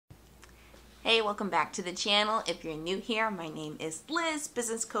Hey, welcome back to the channel. If you're new here, my name is Liz,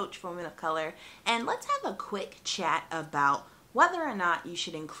 business coach for women of color, and let's have a quick chat about whether or not you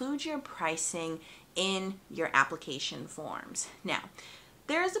should include your pricing in your application forms. Now,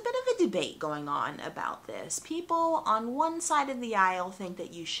 there's a bit of a debate going on about this. People on one side of the aisle think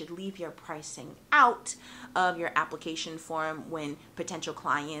that you should leave your pricing out of your application form when potential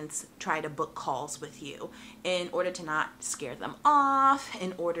clients try to book calls with you in order to not scare them off,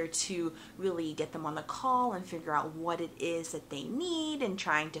 in order to really get them on the call and figure out what it is that they need and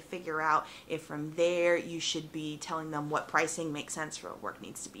trying to figure out if from there you should be telling them what pricing makes sense for what work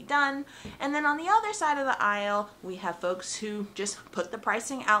needs to be done. And then on the other side of the aisle, we have folks who just put the pricing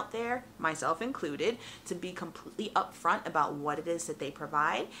out there, myself included, to be completely upfront about what it is that they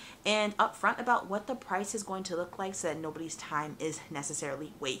provide and upfront about what the price is going to look like so that nobody's time is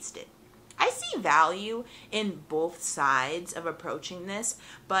necessarily wasted. I see value in both sides of approaching this,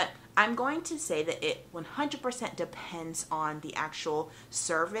 but I'm going to say that it 100% depends on the actual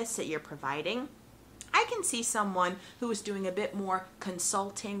service that you're providing. I can see someone who is doing a bit more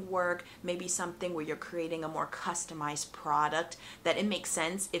consulting work, maybe something where you're creating a more customized product, that it makes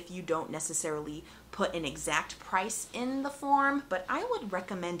sense if you don't necessarily put an exact price in the form, but I would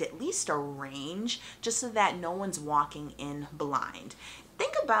recommend at least a range just so that no one's walking in blind.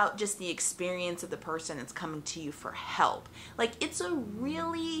 Think about just the experience of the person that's coming to you for help. Like, it's a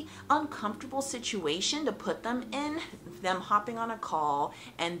really uncomfortable situation to put them in, them hopping on a call,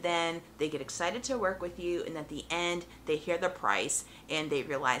 and then they get excited to work with you, and at the end, they hear the price, and they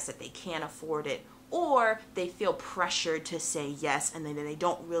realize that they can't afford it, or they feel pressured to say yes, and then they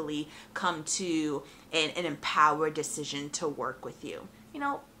don't really come to an empowered decision to work with you. You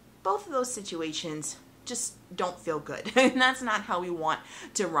know, both of those situations just don't feel good. And that's not how we want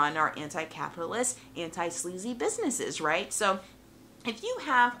to run our anti-capitalist, anti-sleazy businesses, right? So if you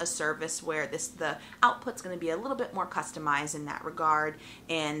have a service where the output's going to be a little bit more customized in that regard,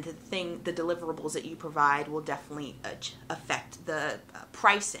 and the deliverables that you provide will definitely affect the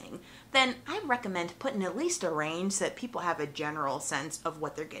pricing, then I recommend putting at least a range so that people have a general sense of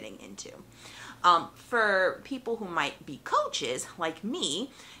what they're getting into. For people who might be coaches like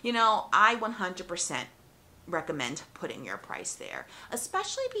me, you know, I 100% recommend putting your price there,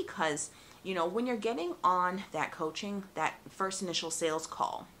 especially because, you know, when you're getting on that coaching, that first initial sales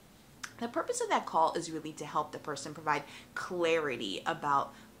call, the purpose of that call is really to help the person provide clarity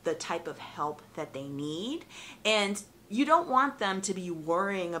about the type of help that they need. And you don't want them to be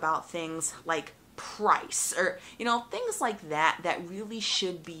worrying about things like price or, you know, things like that really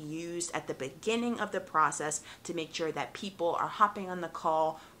should be used at the beginning of the process to make sure that people are hopping on the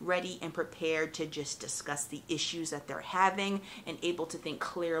call ready and prepared to just discuss the issues that they're having and able to think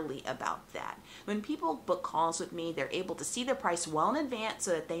clearly about that. When people book calls with me, they're able to see the price well in advance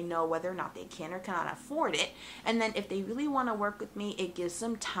so that they know whether or not they can or cannot afford it. And then if they really want to work with me, it gives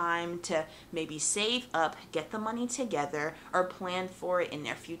them time to maybe save up, get the money together, or plan for it in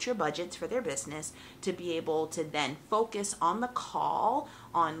their future budgets for their business to be able to then focus on the call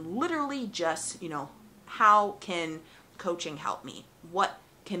on literally just, you know, how can coaching help me? What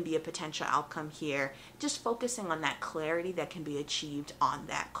can be a potential outcome here? Just focusing on that clarity that can be achieved on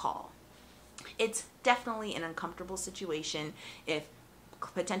that call. It's definitely an uncomfortable situation if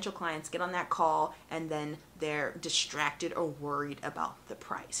potential clients get on that call and then they're distracted or worried about the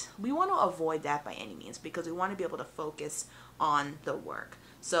price. We want to avoid that by any means because we want to be able to focus on the work.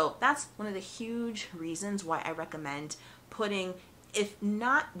 So that's one of the huge reasons why I recommend putting, if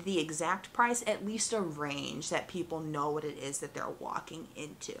not the exact price, at least a range that people know what it is that they're walking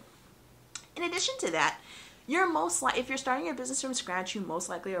into. In addition to that, if you're starting your business from scratch, you most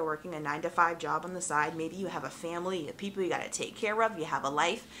likely are working a 9-to-5 job on the side. Maybe you have a family, you have people you got to take care of, you have a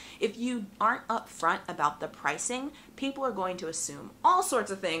life. If you aren't upfront about the pricing, people are going to assume all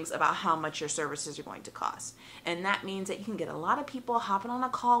sorts of things about how much your services are going to cost. And that means that you can get a lot of people hopping on a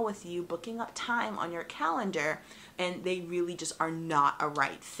call with you, booking up time on your calendar, and they really just are not a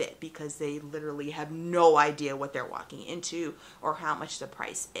right fit because they literally have no idea what they're walking into or how much the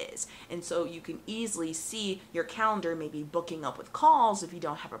price is. And so you can easily see your calendar maybe booking up with calls if you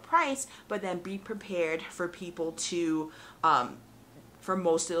don't have a price, but then be prepared for people to for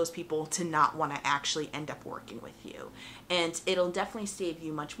most of those people to not want to actually end up working with you. And it'll definitely save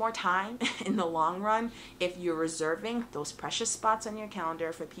you much more time in the long run if you're reserving those precious spots on your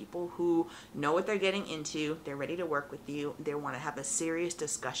calendar for people who know what they're getting into, they're ready to work with you, they want to have a serious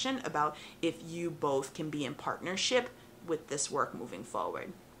discussion about if you both can be in partnership with this work moving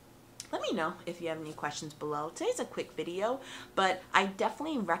forward. Let me know if you have any questions below. Today's a quick video, but I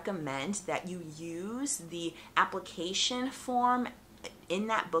definitely recommend that you use the application form in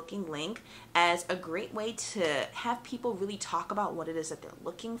that booking link as a great way to have people really talk about what it is that they're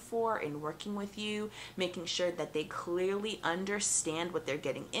looking for in working with you, making sure that they clearly understand what they're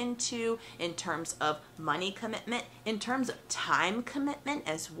getting into in terms of money commitment, in terms of time commitment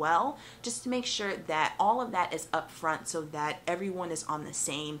as well, just to make sure that all of that is upfront so that everyone is on the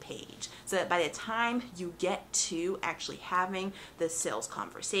same page. So that by the time you get to actually having the sales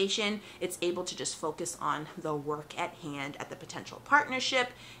conversation, it's able to just focus on the work at hand at the potential partnership.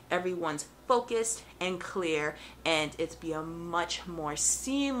 Everyone's focused and clear, and it's be a much more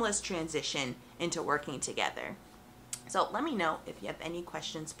seamless transition into working together. So let me know if you have any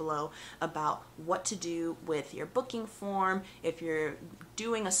questions below about what to do with your booking form, if you're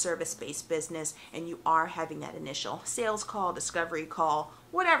doing a service-based business and you are having that initial sales call, discovery call,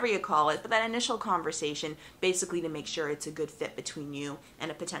 whatever you call it, but that initial conversation basically to make sure it's a good fit between you and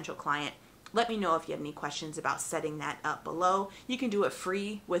a potential client. Let me know if you have any questions about setting that up below. You can do it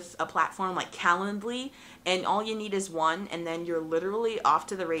free with a platform like Calendly, and all you need is one, and then you're literally off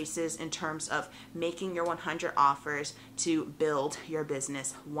to the races in terms of making your 100 offers to build your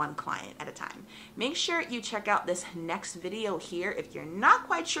business one client at a time. Make sure you check out this next video here if you're not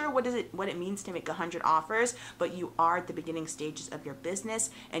quite sure what it means to make 100 offers, but you are at the beginning stages of your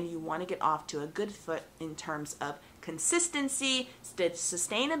business and you want to get off to a good foot in terms of consistency,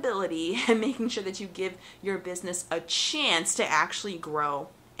 sustainability, and making sure that you give your business a chance to actually grow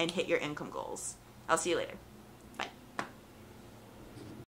and hit your income goals. I'll see you later.